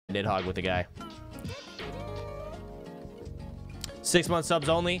Nidhogg with the guy. 6 month subs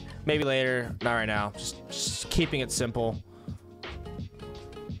only. Maybe later. Not right now. Just keeping it simple.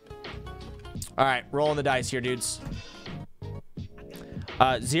 All right, rolling the dice here, dudes.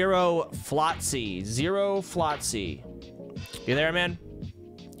 ZeroFlotsie. ZeroFlotsie. You there, man?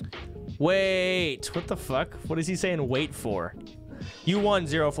 Wait. What the fuck? What is he saying wait for? You won,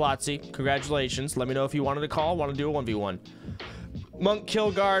 ZeroFlotsie. Congratulations. Let me know if you wanted to call. Want to do a 1v1. Monk,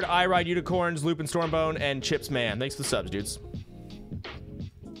 Killguard, I Ride Unicorns, Lupin Stormbone, and Chips Man. Thanks for the subs, dudes.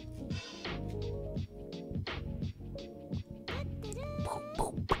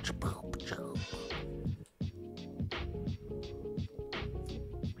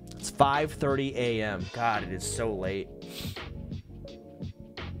 It's 5:30 a.m. God, it is so late.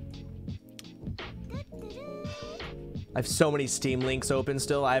 I have so many Steam links open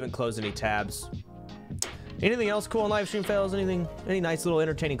still. I haven't closed any tabs. Anything else cool on live stream fails? Anything? Any nice little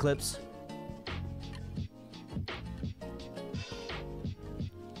entertaining clips?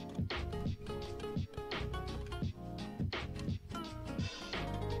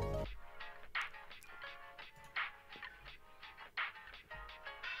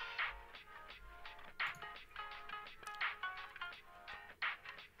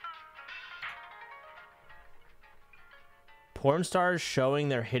 Porn stars showing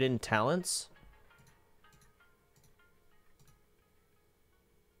their hidden talents?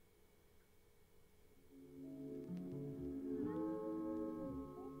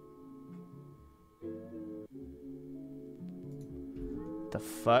 The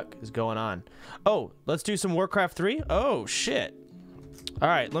fuck is going on? Oh, let's do some Warcraft 3? Oh, shit. All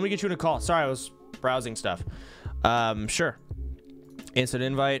right, let me get you in a call. Sorry, I was browsing stuff. Sure. Instant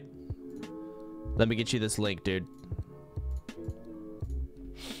invite. Let me get you this link, dude.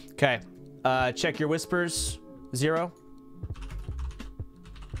 Okay, check your whispers, Zero.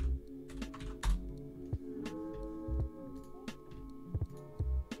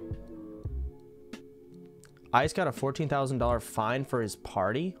 Ice got a $14,000 fine for his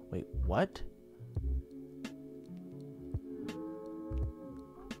party? Wait, what?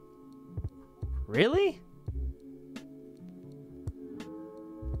 Really?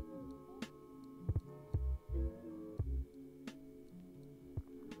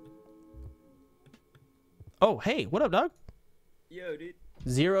 Oh, hey, what up, dog? Yo, dude.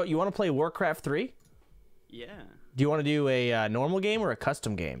 Zero, you want to play Warcraft 3? Yeah. Do you want to do a normal game or a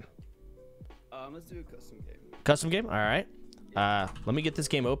custom game? Let's do a custom game. Custom game? All right. Let me get this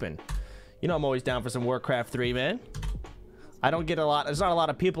game open. You know I'm always down for some Warcraft 3, man. I don't get a lot. There's not a lot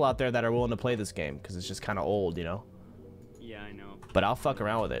of people out there that are willing to play this game because it's just kind of old, you know? Yeah, I know. But I'll fuck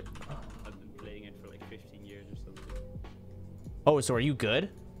around with it. I've been playing it for like 15 years or something. Oh, so are you good?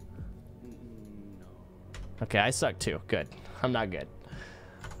 No. Okay, I suck too. Good. I'm not good.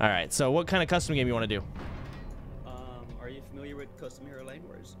 All right, so what kind of custom game you want to do? Are you familiar with Custom Hero Line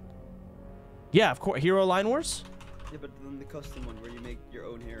Wars? Yeah, of course. Hero Line Wars? Yeah, but then the custom one where you make your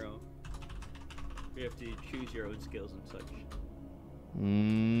own hero. You have to choose your own skills and such.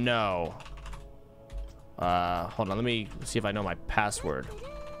 No. Hold on. Let me see if I know my password.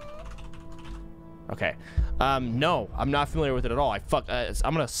 Okay. No, I'm not familiar with it at all. I'm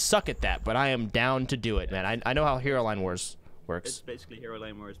gonna suck at that, but I am down to do it, man. I know how Hero Line Wars works. It's basically Hero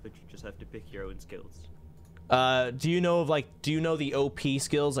Line Wars, but you just have to pick your own skills. Do you know the OP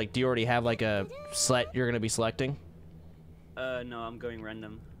skills? Like, do you already have like a set you're gonna be selecting? No, I'm going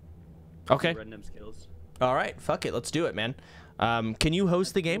random. Okay. Random skills. All right, fuck it, let's do it, man. Can you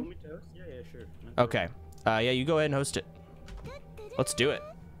host the game? Yeah, sure. Okay. Yeah, you go ahead and host it. Let's do it.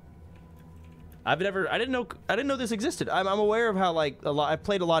 I didn't know this existed. I'm aware of how like I've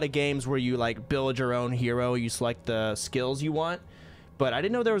played a lot of games where you like build your own hero, you select the skills you want, but I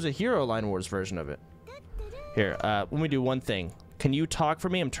didn't know there was a Hero Line Wars version of it. Here, let me do one thing. Can you talk for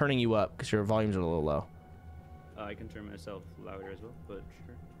me? I'm turning you up because your volumes are a little low. I can turn myself louder as well, but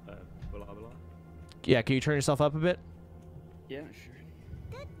sure. Blah, blah, blah. Yeah, can you turn yourself up a bit? Yeah,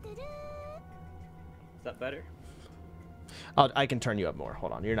 sure. Is that better? I can turn you up more.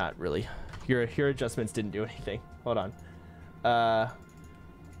 Hold on. You're not really. Your adjustments didn't do anything. Hold on.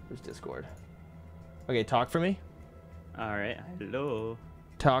 Where's Discord? Okay, talk for me. All right. Hello.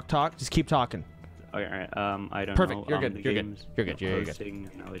 Talk. Just keep talking. Okay, all right. I don't Perfect. know. You're good. You're good. You're good. You're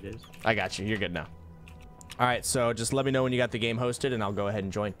good. Nowadays. I got you. You're good now. All right. So just let me know when you got the game hosted, and I'll go ahead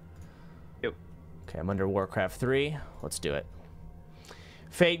and join. Yep. Okay, I'm under Warcraft 3. Let's do it.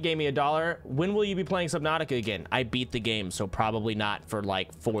 Fate gave me $1. When will you be playing Subnautica again? I beat the game, so probably not for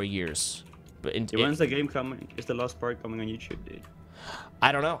like 4 years. But when's the game coming? Is the last part coming on YouTube, dude?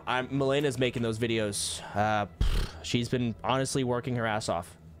 I don't know. Melena's making those videos. She's been honestly working her ass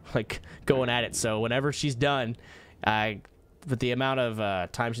off. like going at it. So whenever she's done, with the amount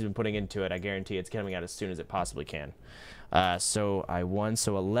of time she's been putting into it, I guarantee it's coming out as soon as it possibly can. So I won.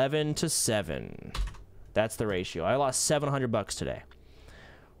 So 11-7. That's the ratio. I lost $700 today.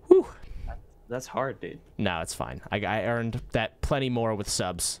 Whew. That's hard, dude. No, it's fine. I earned that plenty more with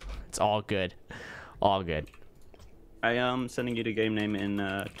subs. It's all good. All good. I am sending you the game name in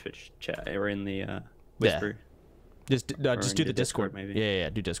Twitch chat or in the Whisper. Yeah. Just do the Discord. Maybe. Yeah,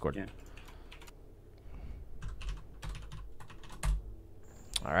 do Discord. Yeah.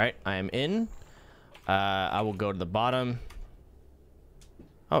 All right, I am in. I will go to the bottom.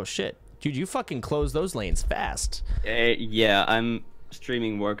 Oh shit, dude, you fucking close those lanes fast. Yeah, I'm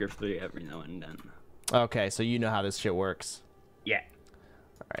streaming Warcraft 3 every now and then. Okay, so you know how this shit works. Yeah.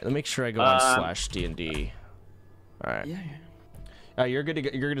 All right, let me make sure I go on /D&D. All right. Yeah. You're good to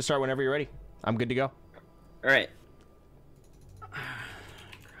go. You're good to start whenever you're ready. I'm good to go. All right.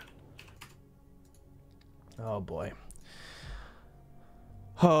 Oh boy.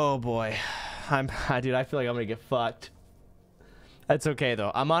 Oh boy. Dude, I feel like I'm gonna get fucked. That's okay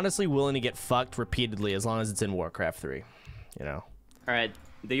though. I'm honestly willing to get fucked repeatedly as long as it's in Warcraft 3. You know. All right.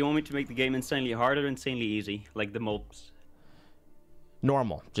 Do you want me to make the game insanely hard or insanely easy, like the mobs?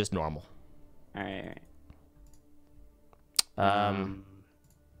 Normal, just normal. All right.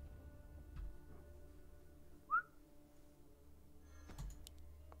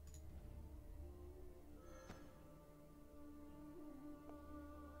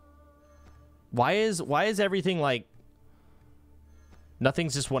 Why is everything like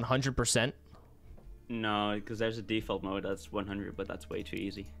nothing's just 100%? No, because there's a default mode that's 100, but that's way too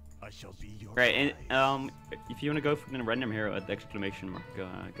easy. I shall be your right, and if you want to go for the random hero at the exclamation mark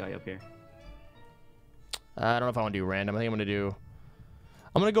guy up here. I don't know if I want to do random. I think I'm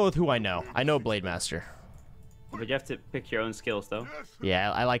gonna go with who I know. I know Blade Master. But you have to pick your own skills, though.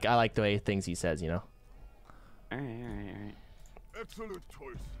 Yeah, I like the way things he says, you know. All right. excellent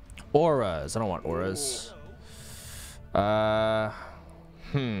choice. Auras. I don't want auras.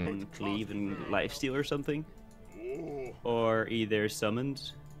 And cleave and lifesteal or something. Or either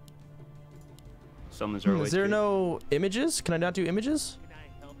summoned. Summons are always Is there good. no images? Can I not do images?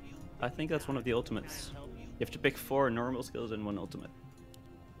 I think that's one of the ultimates. You have to pick 4 normal skills and 1 ultimate.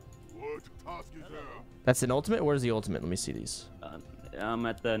 What task is there? That's an ultimate? Where's the ultimate? Let me see these. I'm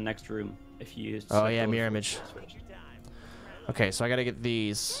at the next room. If you use. Oh yeah, mirror image. Okay, so I gotta get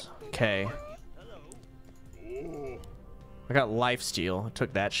these. Okay. I got lifesteal. I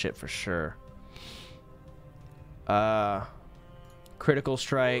took that shit for sure. Critical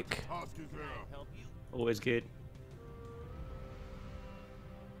strike. Task is there? Always good.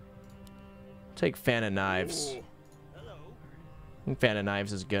 Take fan of knives. I think fan of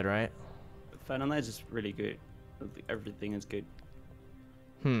knives is good, right? Final Knives is really good. Everything is good.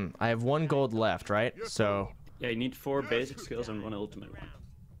 I have 1 gold left, right? So Yeah, you need 4 basic skills and 1 ultimate one.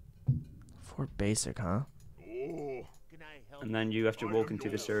 4 basic, huh? Oh, And then you have to walk into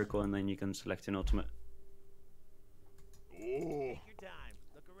the circle and then you can select an ultimate. oh,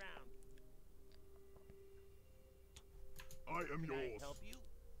 I am yours.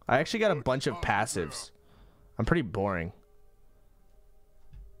 I actually got a bunch of passives. I'm pretty boring.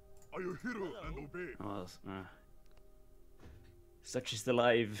 Are you hero and obey? Oh, such is the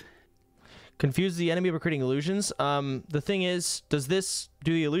life. Confuse the enemy by creating illusions. The thing is, do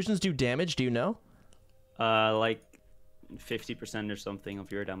the illusions do damage? Do you know? Like 50% or something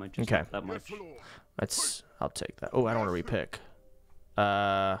of your damage. It's Okay. not that much. I'll take that. Oh, I don't want to repick.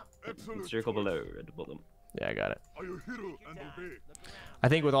 Excellent Circle choice. below at the bottom. Yeah, I got it. Are you hero and obey? I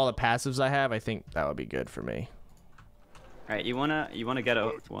think with all the passives I have, I think that would be good for me. Alright, you wanna get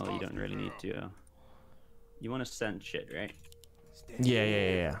a well, you don't really need to. You wanna send shit, right?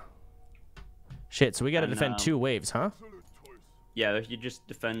 Yeah. Shit, so we gotta And, defend 2 waves, huh? Excellent choice. Yeah, if you just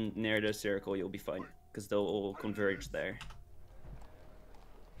defend near the circle, you'll be fine, because they'll all converge there.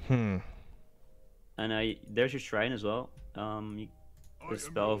 And there's your shrine as well. The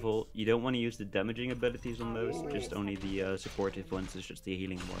spell vault. You don't want to use the damaging abilities on those, just only the supportive ones. It's just the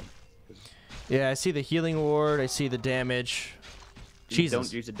healing one. Yeah, I see the healing ward. I see the damage. You Jesus.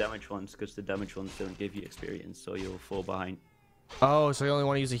 don't use the damage ones because the damage ones don't give you experience, so you'll fall behind. Oh, so you only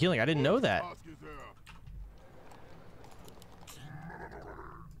want to use the healing. I didn't know that. Task is there?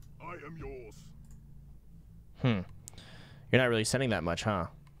 I am yours. You're not really sending that much, huh? Are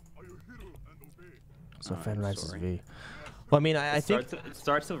you hero and obey? So I'm Fan Knights is sorry. V. Well, I mean, I think... It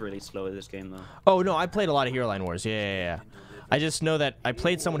starts off really slow in this game, though. Oh, no, I played a lot of Hero Line Wars. Yeah. I just know that I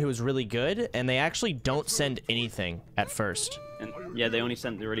played someone who was really good, and they actually don't send anything at first. And yeah, they only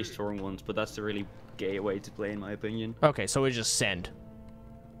sent the really strong ones, but that's the really gay way to play, in my opinion. Okay, so we just send.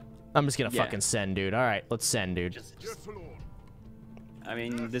 I'm just gonna Yeah. fucking send, dude. All right, let's send, dude. Just, Yes, Lord. I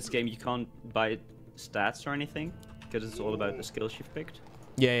mean, this game you can't buy stats or anything because it's all about the skills you've picked.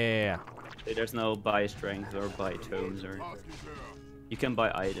 Yeah. So there's no buy strength or buy tomes or. Task is there. You can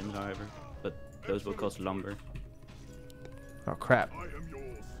buy items, however, but those will cost lumber. Oh crap. I am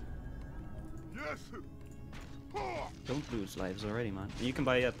yours. Yes. Ha! Don't lose lives already, man. And you can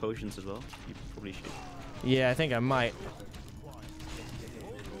buy potions as well. You probably should. Yeah, I think I might.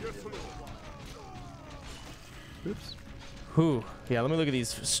 Yes, Lord. Oops. Whew. Yeah, let me look at these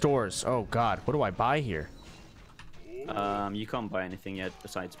stores. Oh god, what do I buy here? You can't buy anything yet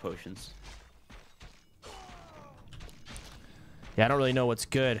besides potions. Yeah, I don't really know what's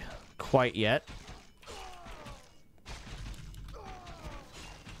good quite yet.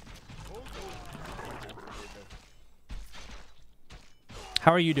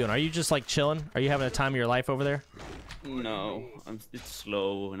 How are you doing? Are you just like chilling? Are you having a time of your life over there? No, it's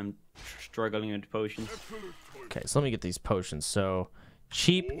slow and I'm struggling with potions. Excellent choice. Okay, so let me get these potions. So,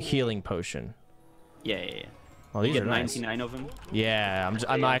 cheap healing potion. Yeah. Oh, You these get are nice. 99 of them. Yeah,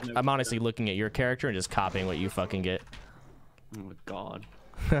 Yeah, I'm honestly looking at your character and just copying what you fucking get. Oh my god.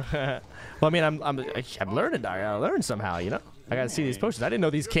 Well, I mean, I'm learning. I gotta learn somehow, you know. I gotta see these potions. I didn't know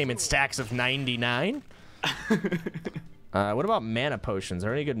these came in stacks of 99. What about mana potions? Are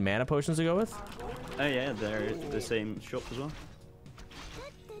there any good mana potions to go with? Oh yeah, they're the same shop as well.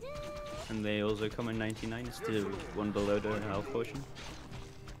 And they also come in 99. It's still one below the health potion.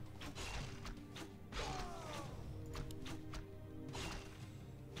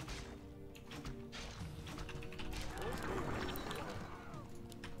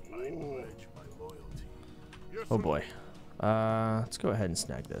 Yes, Oh boy. Let's go ahead and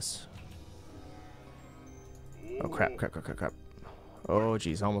snag this. Oh crap! Oh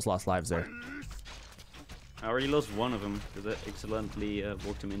geez, almost lost lives there. I already lost one of them because I accidentally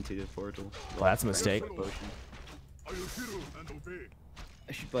walked him into the portal. Well, that's a mistake. Potion. I will hear and obey.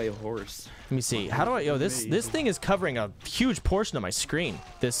 I should buy a horse. Let me see. How do I? Yo, this thing is covering a huge portion of my screen.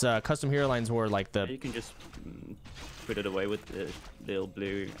 This custom hero lines were like the. You can just put it away with the little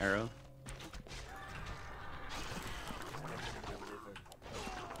blue arrow.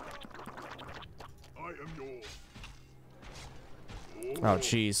 I am yours. Oh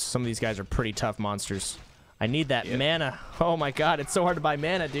jeez, some of these guys are pretty tough monsters. I need that Yep. mana. Oh my god, it's so hard to buy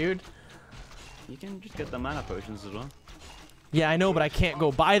mana, dude. You can just get the mana potions as well. Yeah, I know, but I can't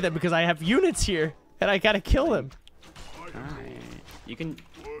go buy them because I have units here, and I gotta kill them. Alright. You can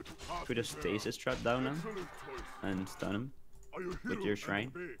Work, task put a is there. stasis trap down now Excellent choice. and stun him. I will With hear your and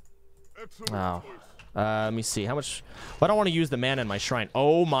shrine. obey. Excellent Wow. choice. Let me see. How much? Well, I don't want to use the mana in my shrine.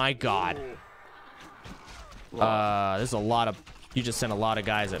 Oh my god. There's a lot of. You just sent a lot of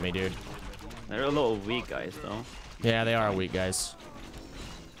guys at me, dude. They're a little weak guys though. Yeah, they are weak guys.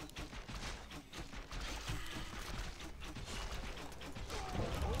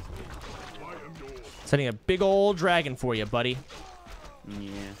 I am yours. Sending a big old dragon for you, buddy. Yeah.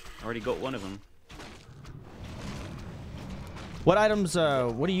 Already got one of them. What items?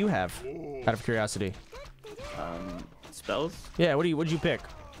 What do you have? Out of curiosity. Spells? Yeah. What'd you pick?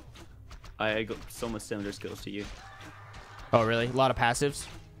 I got so much similar skills to you. Oh, really? A lot of passives.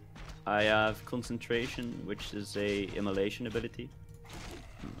 I have concentration, which is a immolation ability.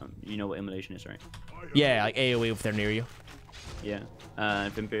 You know what immolation is, right? Yeah, like AOE if they're near you. Yeah.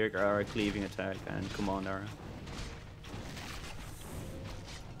 Vampiric aura, cleaving attack, and command aura.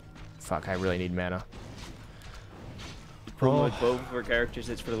 Fuck, I really need mana. The problem with both of our characters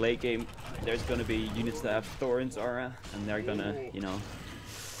is for the late game, there's gonna be units that have Thorin's aura, and they're gonna, you know,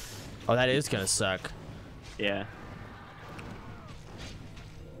 Oh, that is gonna suck. yeah.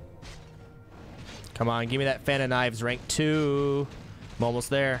 Come on, give me that fan of knives, rank 2. I'm almost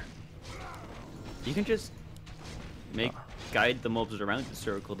there. You can just guide the mobs around the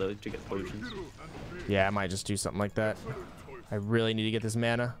circle though to get potions. Hero and obey. Yeah, I might just do something like that. Excellent choice. I really need to get this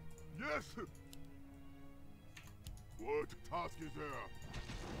mana. Yes. What task is there?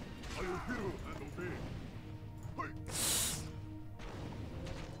 I will hear and obey.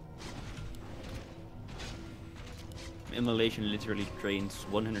 Hey. Immolation literally drains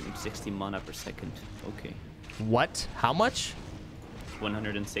 160 mana per second. Okay. What? How much?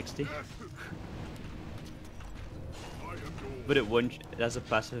 160. Yes. I am yours. But it has a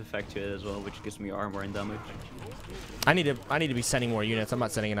passive effect to it as well, which gives me armor and damage. I need to be sending more units. I'm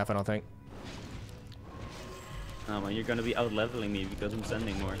not sending enough, I don't think. Oh man, you're gonna be out leveling me because I'm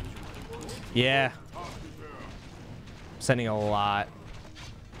sending more. Yeah. Sending a lot.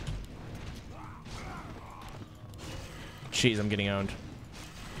 Jeez, I'm getting owned.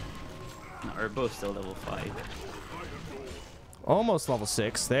 No, we're both still level 5. Almost level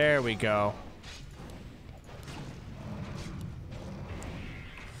 6. There we go.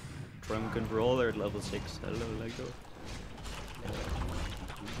 Drunken Brawler at level 6. Hello, Lego.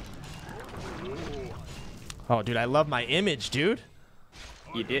 Oh, dude, I love my image, dude.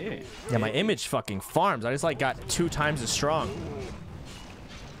 You do? Yeah, my image fucking farms. I just like got 2 times as strong.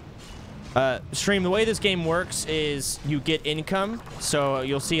 Stream, the way this game works is you get income. So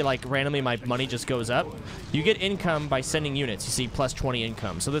you'll see like randomly my money just goes up. You get income by sending units. You see plus 20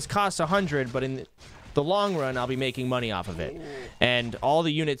 income. So this costs 100, but in the long run, I'll be making money off of it. And all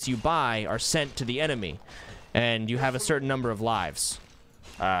the units you buy are sent to the enemy. And you have a certain number of lives.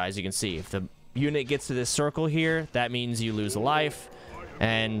 As you can see, if the unit gets to this circle here, that means you lose a life.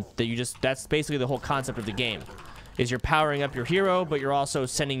 And that that's basically the whole concept of the game. Is you're powering up your hero, but you're also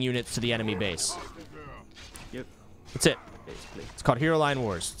sending units to the enemy base. Yep. That's it. Basically. It's called Hero Line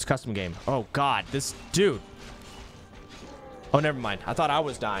Wars. It's a custom game. Oh god, this dude. Oh, never mind. I thought I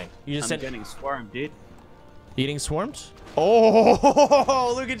was dying. You just I'm said getting swarmed, dude. eating swarmed?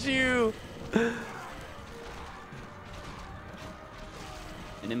 Oh, look at you.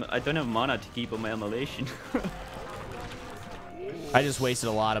 And I don't have mana to keep on my immolation. I just wasted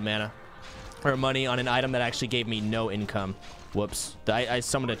a lot of mana or money on an item that actually gave me no income. Whoops. I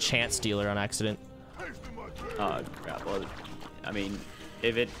summoned a chance stealer on accident. Oh crap. Well, I mean,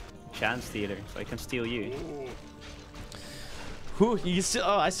 if it chance stealer, so I can steal you. Who you still?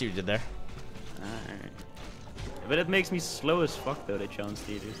 Oh, I see what you did there. Alright. But it makes me slow as fuck though, the chance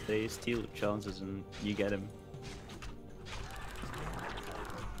stealers. They steal chances and you get them.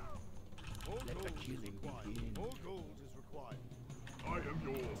 Let the killing begin. More gold is required. I am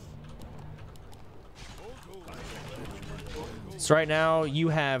yours. So right now you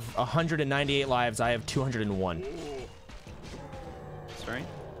have 198 lives. I have 201. Sorry?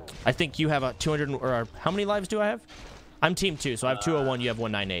 I think you have a 200. Or how many lives do I have? I'm team 2, so I have 201. You have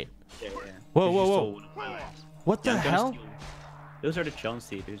 198. Yeah. Whoa, You whoa, just whoa! stole one of my lives. What the Yeah, I'm gonna hell? steal- Those are the chance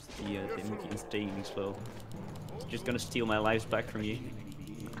stealers. They make you insanely slow. Just gonna steal my lives back from you.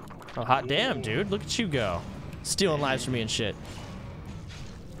 Oh, hot damn, dude! Look at you go, stealing lives from me and shit.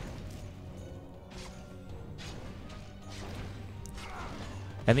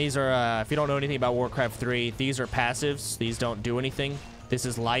 And these are, if you don't know anything about Warcraft 3, these are passives. These don't do anything. This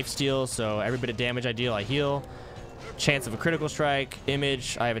is lifesteal, so every bit of damage I deal, I heal. Chance of a critical strike,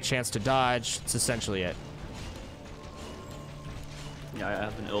 image, I have a chance to dodge. It's essentially it. Yeah, I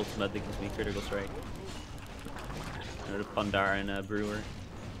have an ultimate that gives me critical strike. Or the Pandaren Brewer.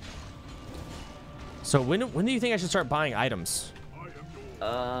 So when do you think I should start buying items?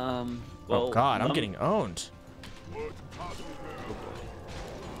 Well, Oh god, I'm getting owned.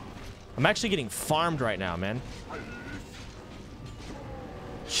 I'm actually getting farmed right now, man.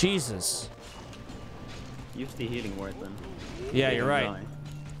 Jesus. Use the healing word then. Yeah, you're right.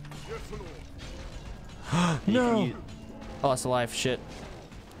 No. Oh, that's a life. Shit.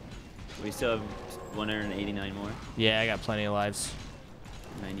 We still have 189 more. Yeah, I got plenty of lives.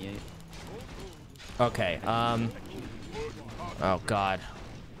 98. Okay. Oh god.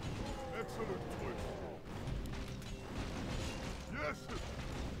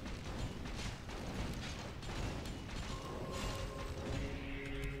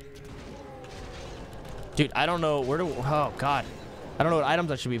 Dude, I don't know where to. Oh god, I don't know what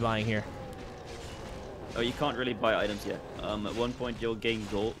items I should be buying here. Oh, you can't really buy items yet. At one point you'll gain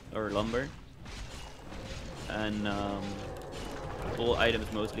gold or lumber, and all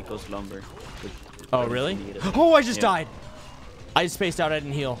items mostly cost lumber. Oh really? Oh, I just Yeah. died. I just spaced out. I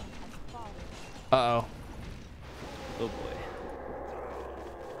didn't heal. Uh-oh. Oh boy.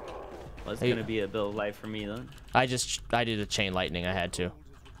 Well, it's Hey. gonna be a bit of life for me then. I did a chain lightning. I had to.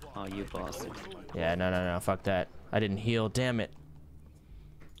 Oh, you bastard. Yeah, no. Fuck that. I didn't heal. Damn it.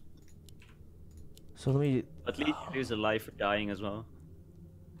 So let me. At least you lose a life for dying as well.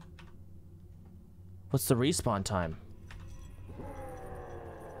 What's the respawn time?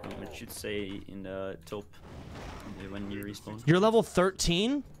 It should say in the top when you respawn. You're level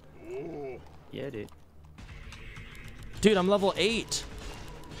 13? Yeah, dude. Dude, I'm level 8.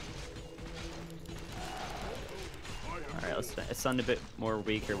 Alright, let's send a bit more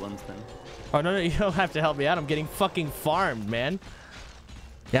weaker ones then. Oh, no, you don't have to help me out. I'm getting fucking farmed, man.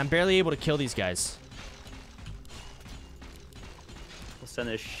 Yeah, I'm barely able to kill these guys. We'll send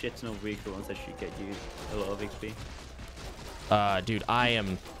a shit ton of weaker ones that should get you a lot of XP. Dude, I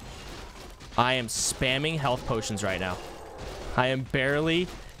am spamming health potions right now. I am barely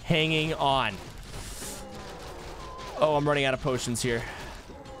hanging on. Oh, I'm running out of potions here.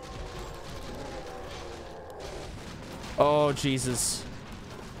 Oh, Jesus.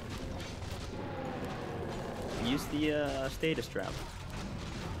 use the status trap.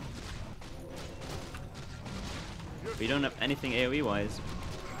 We don't have anything AoE wise.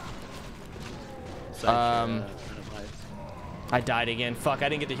 I died again. Fuck, I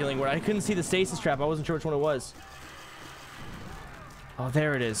didn't get the healing word. I couldn't see the stasis trap. I wasn't sure which one it was. Oh,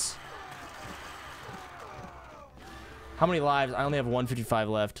 there it is. How many lives? I only have 155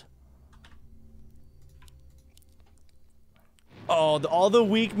 left. Oh, all the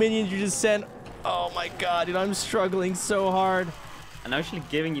weak minions you just sent. Oh my god, dude, I'm struggling so hard. I'm actually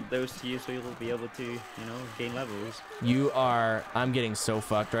giving those to you so you'll be able to, you know, gain levels. You are... I'm getting so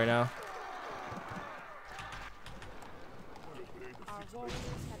fucked right now.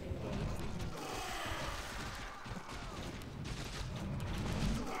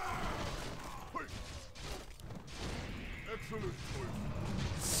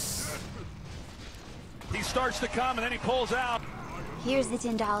 He starts to come and then he pulls out. Here's the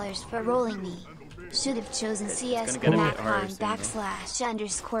 $10 for rolling me. Should have chosen CS get a bit Macron harder soon, /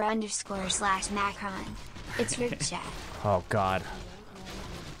 Macron. It's your chat. Oh god.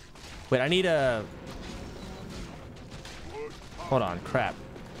 Wait, I need a... Hold on, crap.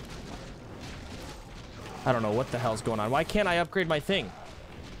 I don't know what the hell's going on. Why can't I upgrade my thing?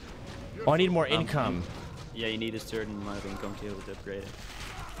 Oh, I need more income. Yeah, you need a certain amount of income to be able to upgrade it.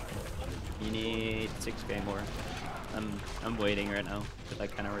 You need 6k more. I'm waiting right now, because I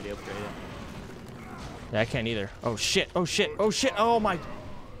can't already upgrade it. Yeah, I can't either. Oh shit, oh shit, oh shit, oh my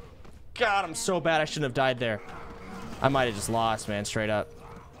god, I'm so bad. I shouldn't have died there. I might have just lost, man, straight up.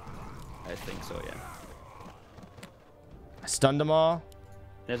 I think so, yeah. I stunned them all.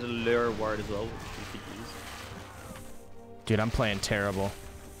 There's a lure ward as well, which you could use. Dude, I'm playing terrible.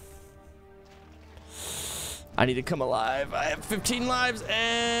 I need to come alive. I have 15 lives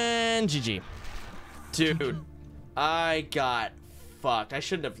and GG. Dude, I got fucked. I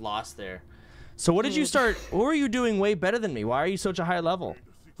shouldn't have lost there. So what did you start? What were you doing way better than me? Why are you such a high level?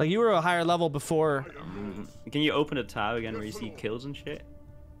 Like you were a higher level before. Can you open a tab again where you see kills and shit?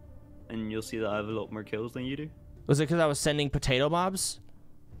 And you'll see that I have a lot more kills than you do. Was it because I was sending potato mobs?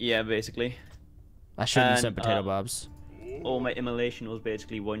 Yeah, basically. I shouldn't have sent potato mobs. All my immolation was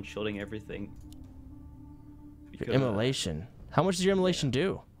basically one-shotting everything. Your immolation. How much does your immolation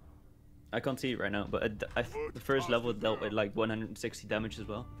do? I can't see it right now, but the first level dealt with like 160 damage as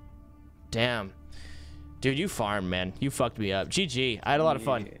well. Damn. Dude, you farm, man. You fucked me up. GG. I had a lot of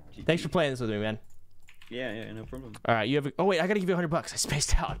fun. GG. Thanks for playing this with me, man. Yeah, no problem. All right, you have. Oh wait, I gotta give you $100. I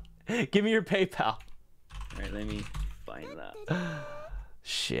spaced out. Give me your PayPal. All right, let me find that.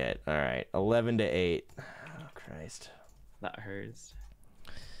 Shit. All right, 11 to 8. Oh Christ. That hurts.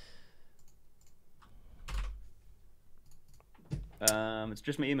 It's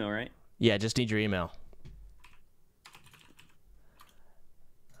just my email, right? Yeah, just need your email.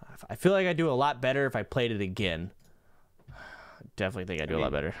 I feel like I do a lot better if I played it again. Definitely think I do a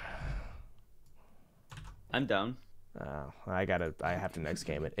lot better. I'm down. I have to next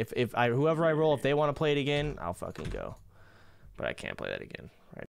game it. If whoever I roll, if they want to play it again, I'll fucking go. But I can't play that again.